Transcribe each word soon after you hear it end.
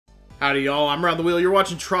Howdy y'all, I'm Round the Wheel, you're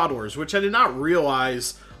watching Troddlers, which I did not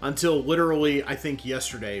realize until literally, I think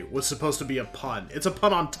yesterday, was supposed to be a pun. It's a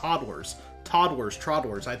pun on toddlers.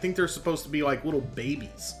 Troddlers. I think they're supposed to be like little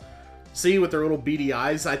babies. See, with their little beady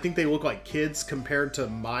eyes, I think they look like kids compared to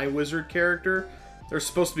my wizard character. They're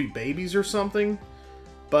supposed to be babies or something.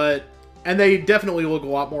 And they definitely look a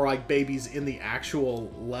lot more like babies in the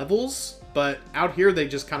actual levels. But out here, they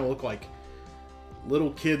just kind of look like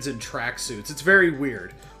little kids in tracksuits. It's very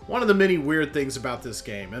weird. One of the many weird things about this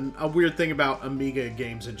game, and a weird thing about Amiga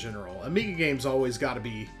games in general. Amiga games always got to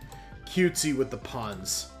be cutesy with the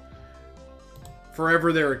puns.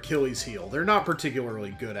 Forever their Achilles heel. They're not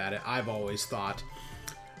particularly good at it, I've always thought.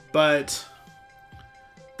 But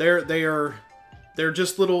they're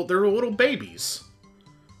just little babies.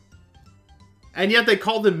 And yet they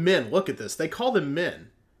call them men. Look at this. They call them men.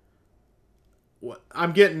 What?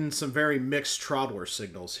 I'm getting some very mixed Troddler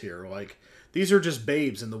signals here. Like, these are just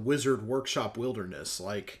babes in the Wizard Workshop wilderness.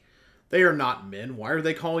 Like, they are not men. Why are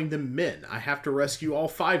they calling them men? I have to rescue all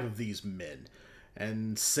 5 of these men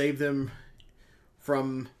and save them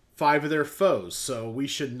from 5 of their foes, so we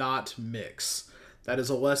should not mix. That is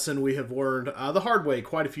a lesson we have learned the hard way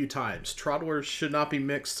quite a few times. Troddlers should not be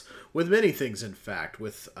mixed with many things, in fact.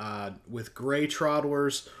 With gray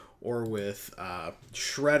Troddlers, or with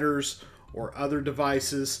shredders, or other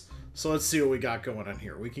devices. So let's see what we got going on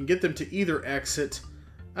here. We can get them to either exit.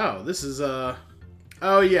 Oh, this is, oh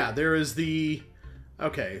yeah, there is the,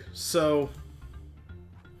 okay, so,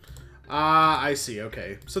 I see,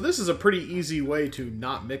 okay. So this is a pretty easy way to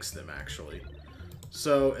not mix them, actually.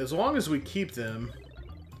 So, as long as we keep them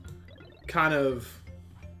kind of,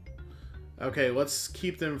 okay, let's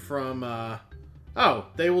keep them from, oh,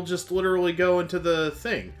 they will just literally go into the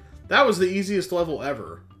thing. That was the easiest level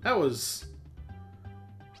ever. That was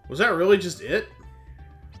that really just it?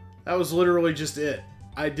 That was literally just it.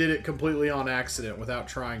 I did it completely on accident without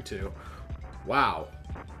trying to. Wow.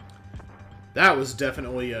 That was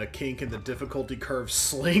definitely a kink in the difficulty curve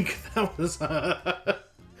slink. That was,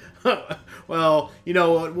 well, you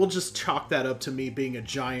know what? We'll just chalk that up to me being a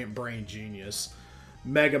giant brain genius.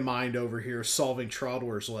 Mega mind over here solving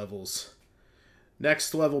Troddlers levels.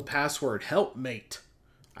 Next level password, help mate.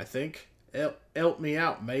 I think. Help me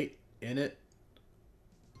out, mate. In it.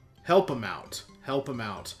 Help him out. Help him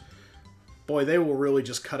out. Boy, they will really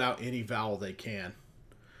just cut out any vowel they can.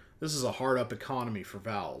 This is a hard-up economy for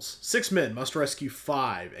vowels. 6 men must rescue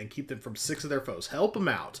 5 and keep them from 6 of their foes. Help them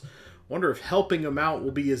out. Wonder if helping them out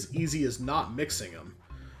will be as easy as not mixing them.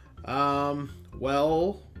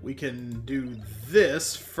 Well, we can do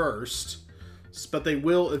this first, but they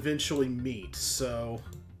will eventually meet, so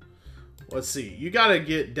let's see. You gotta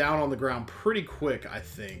get down on the ground pretty quick, I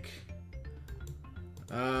think.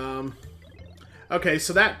 Okay,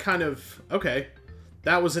 so that kind of, okay,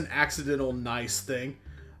 that was an accidental nice thing,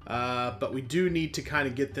 but we do need to kind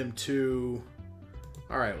of get them to,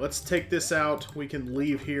 alright, let's take this out, we can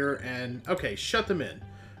leave here, and, okay, shut them in.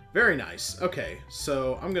 Very nice. Okay,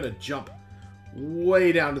 so I'm gonna jump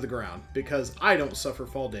way down to the ground, because I don't suffer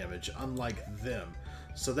fall damage, unlike them.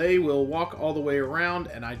 So they will walk all the way around,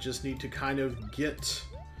 and I just need to kind of get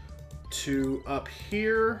to up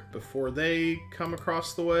here before they come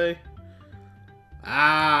across the way.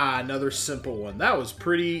 Ah, another simple one. That was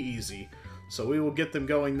pretty easy. So we will get them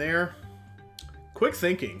going there. Quick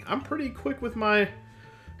thinking. I'm pretty quick with my...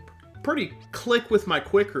 pretty click with my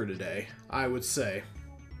quicker today, I would say.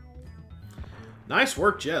 Nice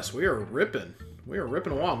work, Jess. We are ripping. We are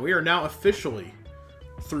ripping along. We are now officially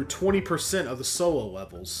through 20% of the solo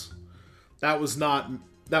levels. That was not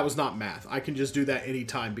math. I can just do that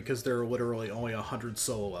anytime because there are literally only 100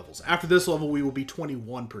 solo levels. After this level, we will be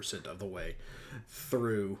 21% of the way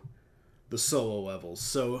through the solo levels.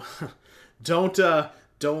 So don't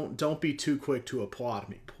be too quick to applaud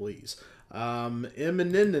me, please. Eminenins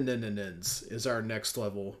is our next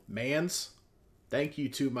level. Mans. Thank you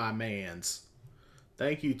to my mans.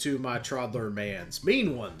 Thank you to my Troddler mans.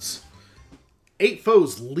 Mean ones. 8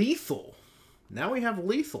 foes lethal. Now we have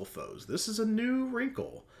lethal foes. This is a new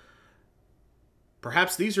wrinkle.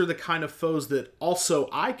 Perhaps these are the kind of foes that also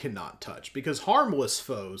I cannot touch, because harmless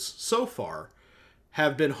foes, so far,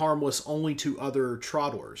 have been harmless only to other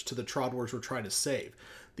Troddlers, to the Troddlers we're trying to save.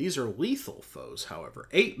 These are lethal foes, however.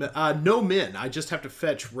 8, no men. I just have to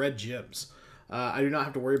fetch red gems. I do not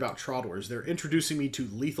have to worry about Troddlers. They're introducing me to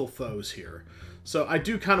lethal foes here. So I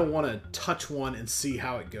do kind of want to touch one and see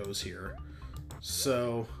how it goes here.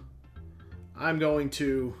 So I'm going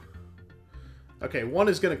to... Okay, one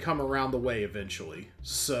is going to come around the way eventually.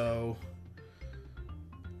 So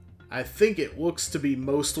I think it looks to be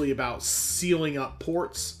mostly about sealing up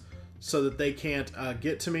ports so that they can't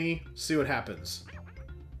get to me. See what happens.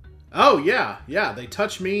 Oh, yeah. Yeah, they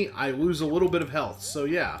touch me. I lose a little bit of health. So,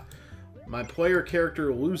 yeah. My player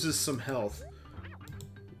character loses some health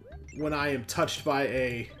when I am touched by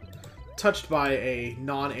a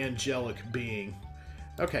non-angelic being.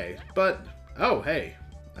 Okay, but... Oh, hey.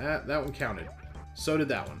 That one counted. So did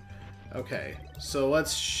that one. Okay, so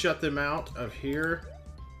let's shut them out of here.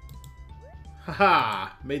 Haha!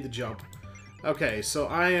 Made the jump. Okay, so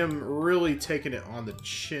I am really taking it on the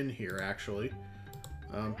chin here, actually.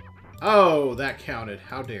 Oh, that counted.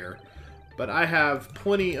 How dare. But I have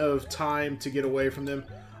plenty of time to get away from them.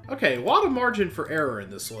 Okay, a lot of margin for error in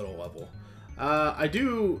this little level. I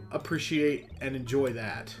do appreciate and enjoy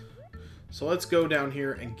that. So let's go down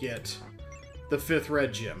here and get the 5th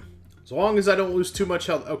red gem. As long as I don't lose too much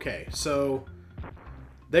health. Okay, so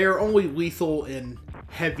they are only lethal in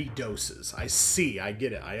heavy doses. I see. I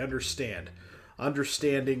get it. I understand.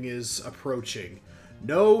 Understanding is approaching.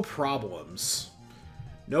 No problems.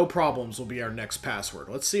 No problems will be our next password.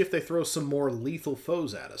 Let's see if they throw some more lethal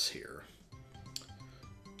foes at us here.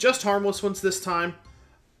 Just harmless ones this time.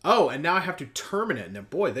 Oh, and now I have to terminate. Now,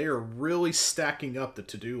 boy, they are really stacking up the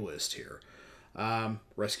to-do list here.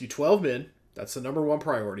 Rescue 12 men. That's the #1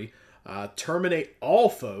 priority. Terminate all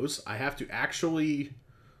foes. I have to actually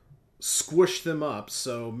squish them up,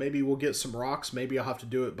 so maybe we'll get some rocks. Maybe I'll have to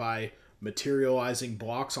do it by materializing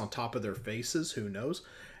blocks on top of their faces. Who knows?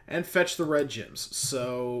 And fetch the red gems.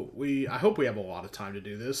 So I hope we have a lot of time to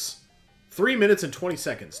do this. 3 minutes and 20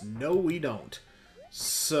 seconds. No, we don't.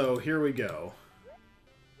 So here we go.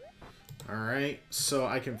 Alright, so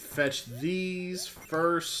I can fetch these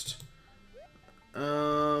first.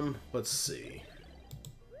 Let's see.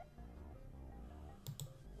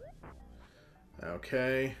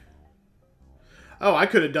 Okay. Oh, I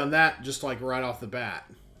could have done that just like right off the bat.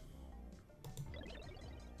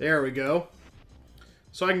 There we go.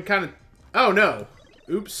 So I can kind of... Oh, no.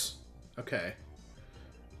 Oops. Okay.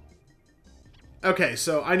 Okay,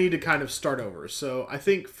 so I need to kind of start over. So I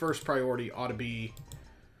think first priority ought to be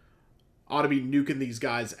nuking these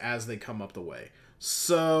guys as they come up the way.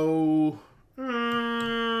 So...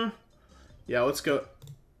 yeah, let's go...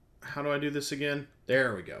 How do I do this again?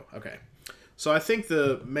 There we go. Okay. So I think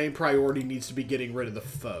the main priority needs to be getting rid of the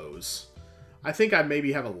foes. I think I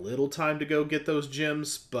maybe have a little time to go get those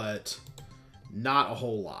gems, but not a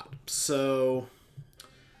whole lot. So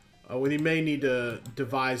we may need to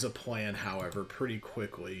devise a plan, however, pretty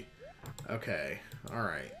quickly. Okay.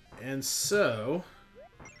 Alright. And so...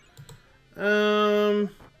 I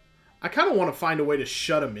kind of want to find a way to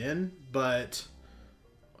shut them in, but...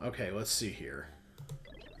 Okay, let's see here.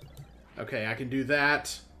 Okay, I can do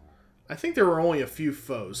that. I think there were only a few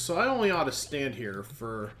foes, so I only ought to stand here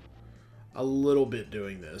for a little bit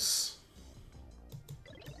doing this.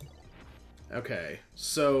 Okay,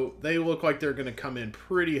 so they look like they're going to come in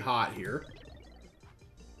pretty hot here.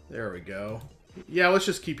 There we go. Yeah, let's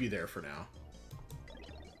just keep you there for now.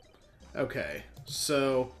 Okay,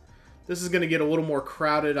 so this is going to get a little more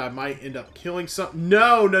crowded. I might end up killing something.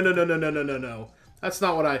 No, no, no, no, no, no, no, no, no. That's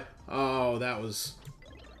not what I... Oh, that was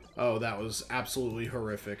absolutely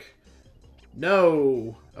horrific.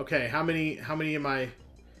 No. Okay, how many am I...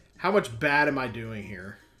 How much bad am I doing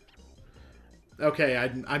here? Okay,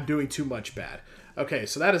 I'm doing too much bad. Okay,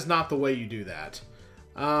 so that is not the way you do that.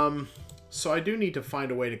 So I do need to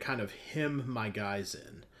find a way to kind of hem my guys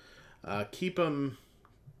in. Keep them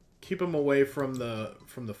away from the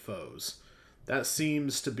foes. That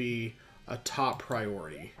seems to be a top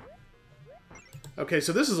priority. Okay,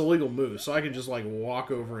 so this is a legal move, so I can just like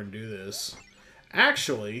walk over and do this.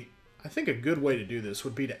 Actually, I think a good way to do this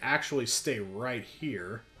would be to actually stay right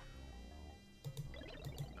here.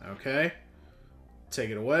 Okay. Take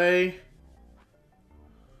it away.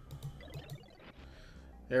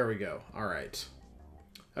 There we go. Alright.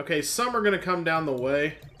 Okay, some are going to come down the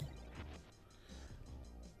way.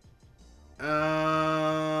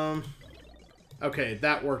 Okay,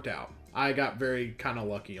 that worked out. I got very kind of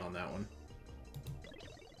lucky on that one.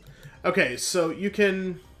 Okay, so you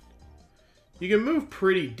can move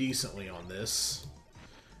pretty decently on this.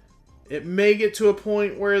 It may get to a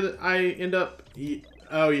point where I end up...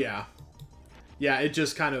 Oh, yeah. Yeah, it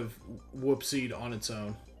just kind of whoopsied on its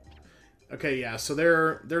own. Okay, yeah, so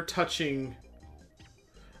they're touching...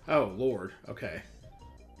 Oh, Lord. Okay.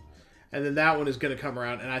 And then that one is going to come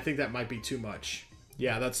around, and I think that might be too much.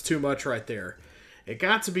 Yeah, that's too much right there. It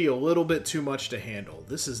got to be a little bit too much to handle.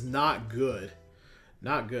 This is not good.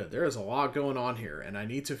 Not good. There is a lot going on here, and I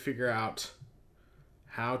need to figure out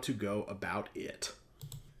how to go about it.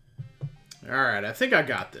 Alright, I think I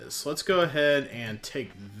got this. Let's go ahead and take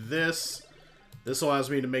this This allows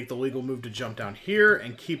me to make the legal move to jump down here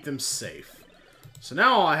and keep them safe. So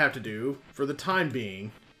now all I have to do, for the time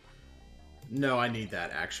being... No, I need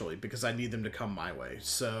that, actually, because I need them to come my way.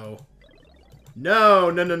 So... No,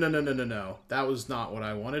 no, no, no, no, no, no, no. That was not what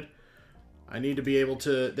I wanted. I need to be able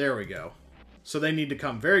to... There we go. So they need to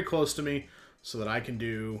come very close to me so that I can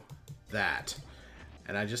do that.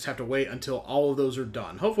 And I just have to wait until all of those are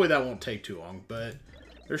done. Hopefully that won't take too long, but...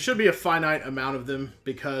 There should be a finite amount of them,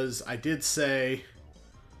 because I did say...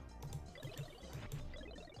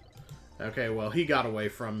 Okay, well, he got away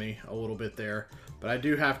from me a little bit there. But I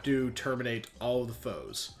do have to terminate all of the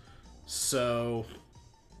foes. So...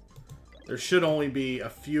 There should only be a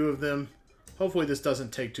few of them. Hopefully this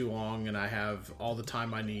doesn't take too long, and I have all the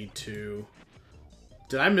time I need to...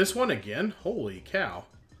 Did I miss one again? Holy cow.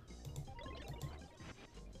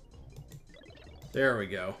 There we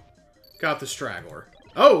go. Got the straggler.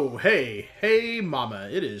 Oh, hey, hey, mama.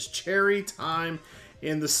 It is cherry time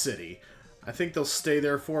in the city. I think they'll stay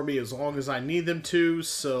there for me as long as I need them to,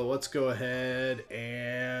 so let's go ahead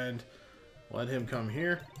and let him come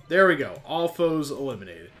here. There we go. All foes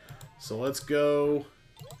eliminated. So let's go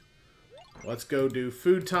do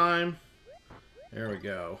food time. There we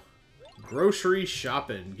go. Grocery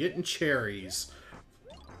shopping. Getting cherries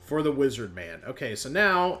for the wizard man. Okay, so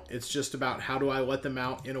now it's just about how do I let them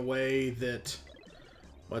out in a way that...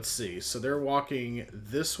 Let's see. So they're walking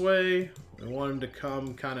this way. We want them to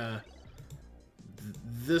come kind of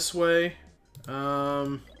this way.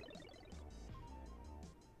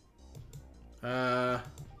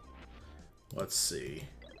 Let's see.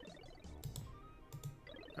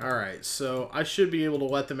 Alright, so I should be able to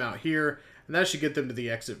let them out here, and that should get them to the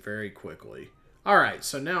exit very quickly. Alright,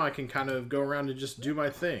 so now I can kind of go around and just do my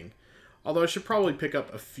thing. Although I should probably pick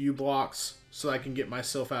up a few blocks so I can get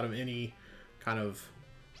myself out of any kind of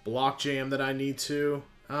block jam that I need to.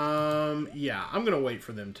 Yeah, I'm going to wait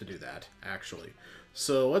for them to do that, actually.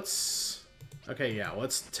 So let's... Okay, yeah,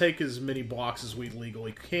 let's take as many blocks as we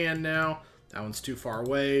legally can now. That one's too far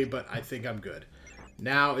away, but I think I'm good.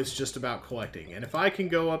 Now it's just about collecting. And if I can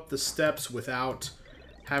go up the steps without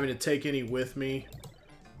having to take any with me,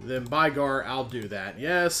 then by gar, I'll do that.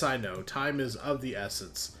 Yes, I know. Time is of the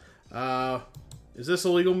essence. Is this a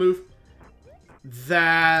legal move?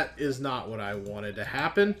 That is not what I wanted to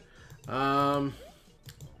happen. That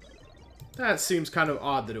seems kind of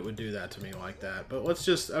odd that it would do that to me like that. But let's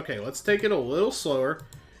just... Okay, let's take it a little slower.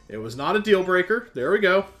 It was not a deal breaker. There we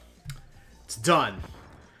go. It's done.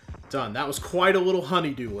 Done. That was quite a little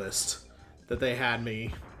honeydew list that they had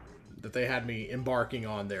me embarking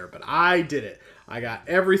on there. But I did it. I got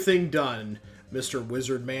everything done, Mr.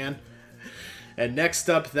 Wizard Man. And next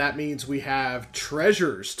up, that means we have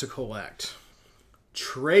treasures to collect.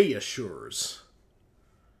 Treasures.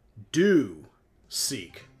 Do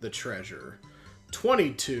seek the treasure.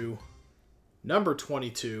 22. Number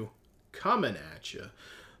 22. Coming at you.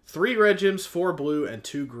 3 red gems, 4 blue, and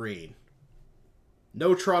 2 green.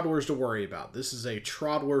 No Troddlers to worry about. This is a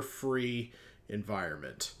Troddler-free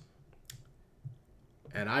environment.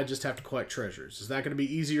 And I just have to collect treasures. Is that going to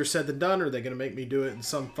be easier said than done, or are they going to make me do it in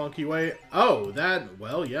some funky way? Oh, that...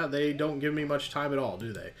 Well, yeah, they don't give me much time at all,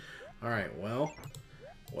 do they? Alright, well...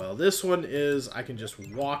 Well, this one is... I can just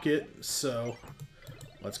walk it, so...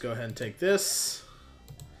 Let's go ahead and take this.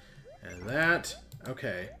 And that.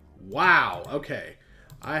 Okay. Wow, okay.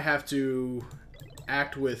 I have to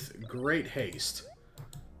act with great haste.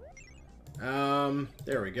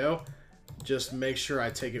 There we go. Just make sure I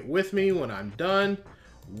take it with me when I'm done.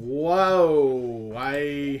 Whoa,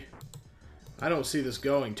 I don't see this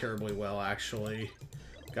going terribly well, actually.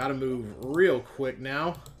 Gotta move real quick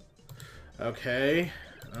now. Okay.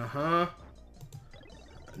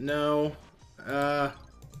 No.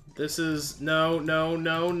 This is... No.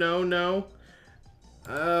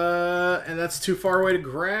 And that's too far away to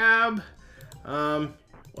grab.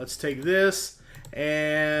 Let's take this.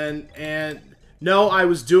 And no, I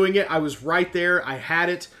was doing it. I was right there. I had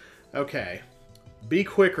it. Okay. Be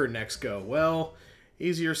quicker next go. Well,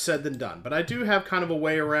 easier said than done. But I do have kind of a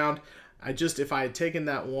way around. If I had taken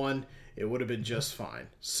that one, it would have been just fine.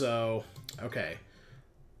 So, okay.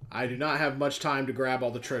 I do not have much time to grab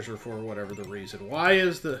all the treasure for whatever the reason. Why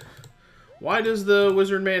does the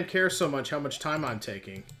wizard man care so much how much time I'm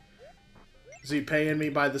taking? Is he paying me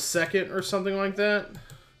by the second or something like that?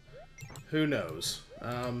 Who knows?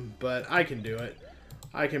 But I can do it.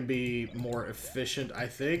 I can be more efficient, I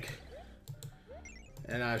think.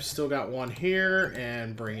 And I've still got one here,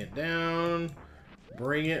 and bring it down.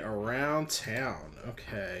 Bring it around town.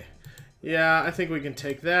 Okay. Yeah, I think we can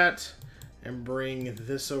take that and bring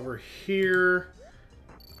this over here.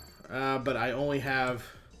 But I only have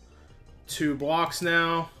 2 blocks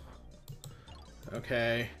now.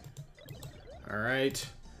 Okay. Alright.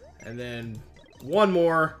 And then 1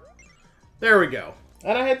 more. There we go.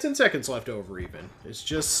 And I had 10 seconds left over even. It's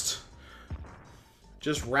just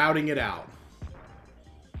routing it out.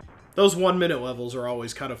 Those 1-minute levels are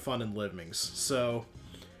always kind of fun in Livmings, so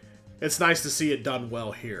it's nice to see it done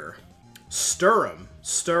well here. Storeroom,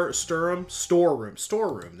 there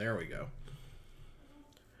we go.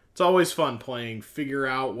 It's always fun playing, figure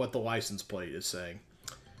out what the license plate is saying.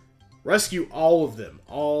 Rescue all of them.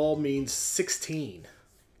 All means 16.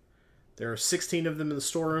 There are 16 of them in the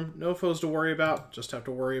storeroom. No foes to worry about, just have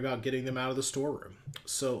to worry about getting them out of the storeroom.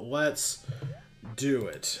 So let's do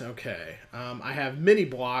it. Okay. I have mini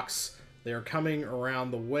blocks. They're coming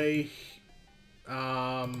around the way.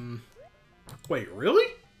 Wait,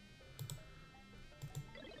 really?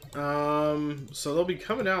 So they'll be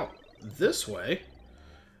coming out this way.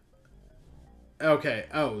 Okay.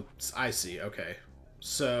 Oh, I see. Okay.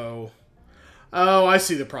 So, oh, I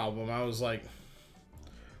see the problem. I was like,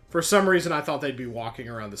 for some reason I thought they'd be walking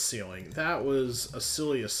around the ceiling. That was a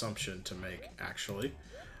silly assumption to make, actually.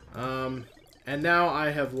 And now I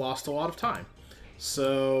have lost a lot of time.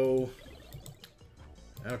 So,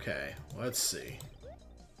 okay, let's see.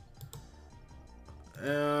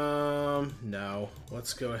 No.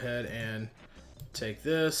 Let's go ahead and take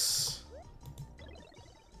this.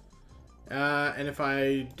 And if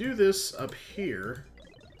I do this up here...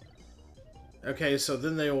 Okay, so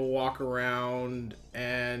then they will walk around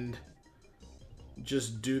and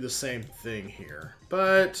just do the same thing here.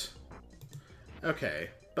 But, okay.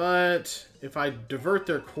 But if I divert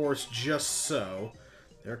their course just so,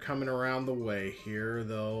 they're coming around the way here,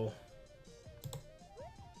 they'll...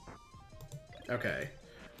 Okay,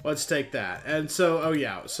 let's take that. And so, oh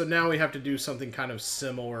yeah, so now we have to do something kind of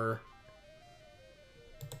similar.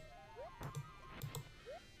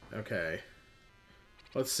 Okay.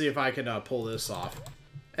 Let's see if I can pull this off.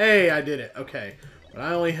 Hey, I did it. Okay, but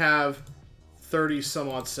I only have 30 some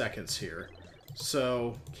odd seconds here.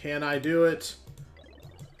 So, can I do it?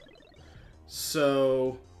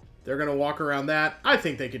 So, they're going to walk around that. I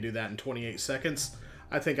think they can do that in 28 seconds.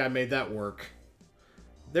 I think I made that work.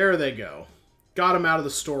 There they go. Got them out of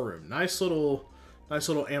the storeroom. Nice little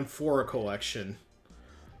amphora collection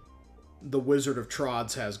the Wizard of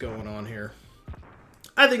Trods has going on here.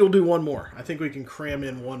 I think we'll do one more. I think we can cram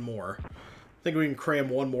in one more. I think we can cram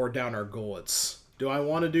one more down our gullets. Do I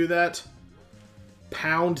want to do that?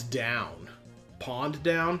 Pound down. Pond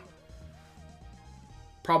down?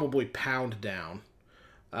 Probably pound down.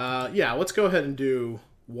 Yeah, let's go ahead and do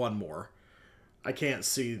one more. I can't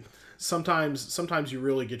see. Sometimes you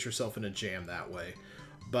really get yourself in a jam that way.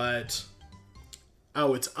 But,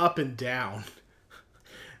 oh, it's up and down.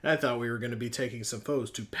 I thought we were going to be taking some foes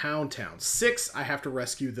to Pound Town. 6, I have to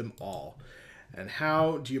rescue them all. And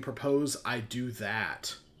how do you propose I do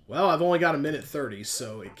that? Well, I've only got 1:30,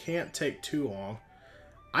 so it can't take too long.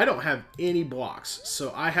 I don't have any blocks,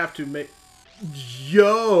 so I have to make...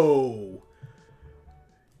 Yo!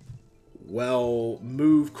 Well,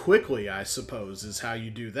 move quickly, I suppose, is how you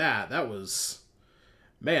do that. That was...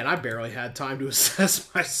 Man, I barely had time to assess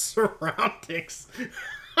my surroundings.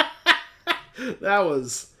 That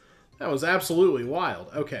was absolutely wild.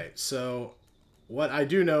 Okay, so what I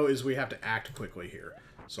do know is we have to act quickly here.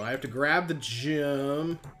 So I have to grab the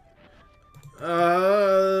gem.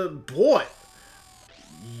 Boy.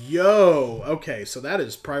 Yo. Okay, so that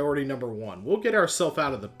is priority number 1. We'll get ourselves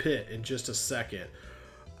out of the pit in just a second.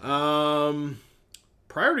 Priority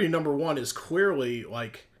number 1 is clearly,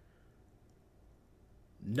 like,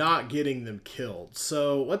 not getting them killed.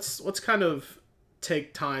 So let's kind of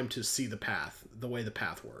take time to see the path, the way the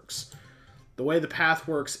path works. The way the path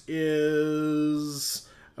works is...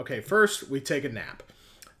 Okay, first, we take a nap.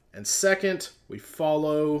 And second, we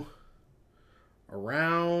follow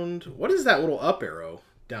around... What is that little up arrow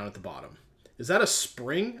down at the bottom? Is that a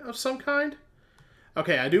spring of some kind?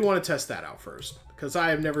 Okay, I do want to test that out first, because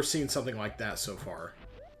I have never seen something like that so far.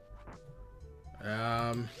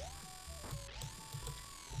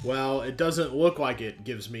 Well, it doesn't look like it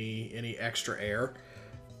gives me any extra air.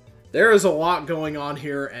 There is a lot going on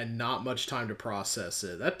here and not much time to process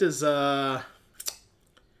it. That does, yeah,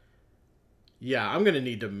 I'm going to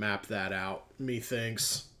need to map that out,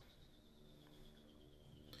 methinks.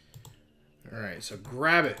 Alright, so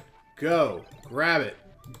grab it. Go. Grab it.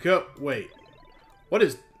 Go. Wait. What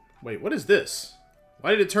is this? Why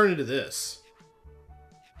did it turn into this?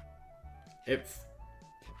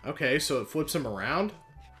 Okay, so it flips them around?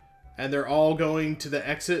 And they're all going to the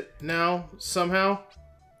exit now, somehow?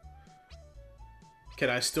 Can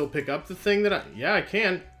I still pick up the thing that yeah, I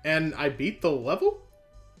can. And I beat the level?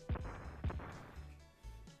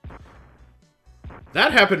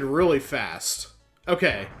 That happened really fast.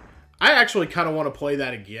 Okay. I actually kind of want to play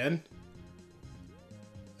that again.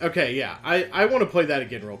 Okay, yeah. I want to play that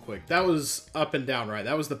again real quick. That was up and down, right?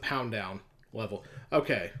 That was the pound down level.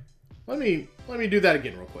 Okay. Let me do that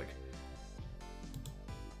again real quick.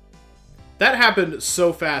 That happened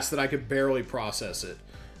so fast that I could barely process it.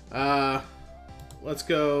 Let's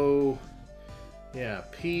go... Yeah,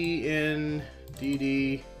 P, N, D,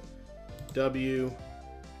 D, W,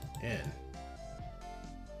 N.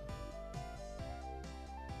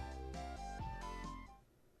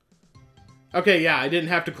 Okay, yeah, I didn't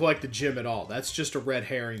have to collect the gem at all. That's just a red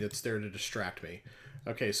herring that's there to distract me.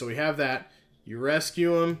 Okay, so we have that. You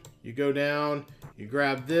rescue him, you go down, you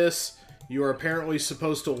grab this. You are apparently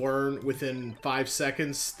supposed to learn within 5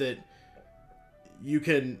 seconds that you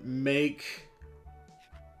can make...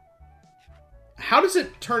 How does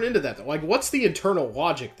it turn into that, though? Like, what's the internal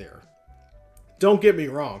logic there? Don't get me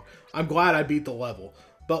wrong. I'm glad I beat the level.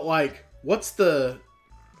 But, like, what's the...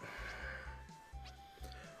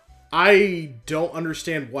 I don't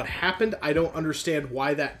understand what happened. I don't understand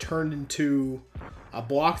why that turned into a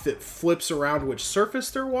block that flips around which surface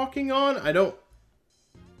they're walking on.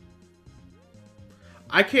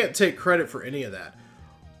 I can't take credit for any of that.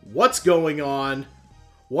 What's going on?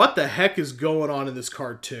 What the heck is going on in this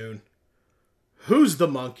cartoon? Who's the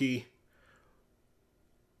monkey?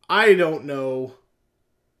 I don't know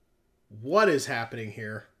what is happening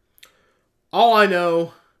here. All I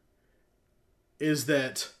know is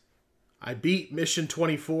that I beat Mission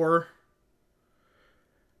 24.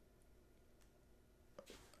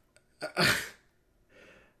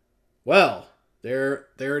 Well, there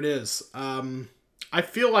it is. I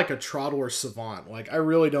feel like a Troddler savant. Like, I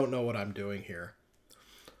really don't know what I'm doing here.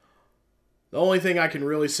 The only thing I can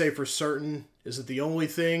really say for certain is that the only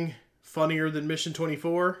thing funnier than Mission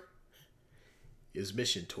 24 is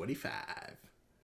Mission 25.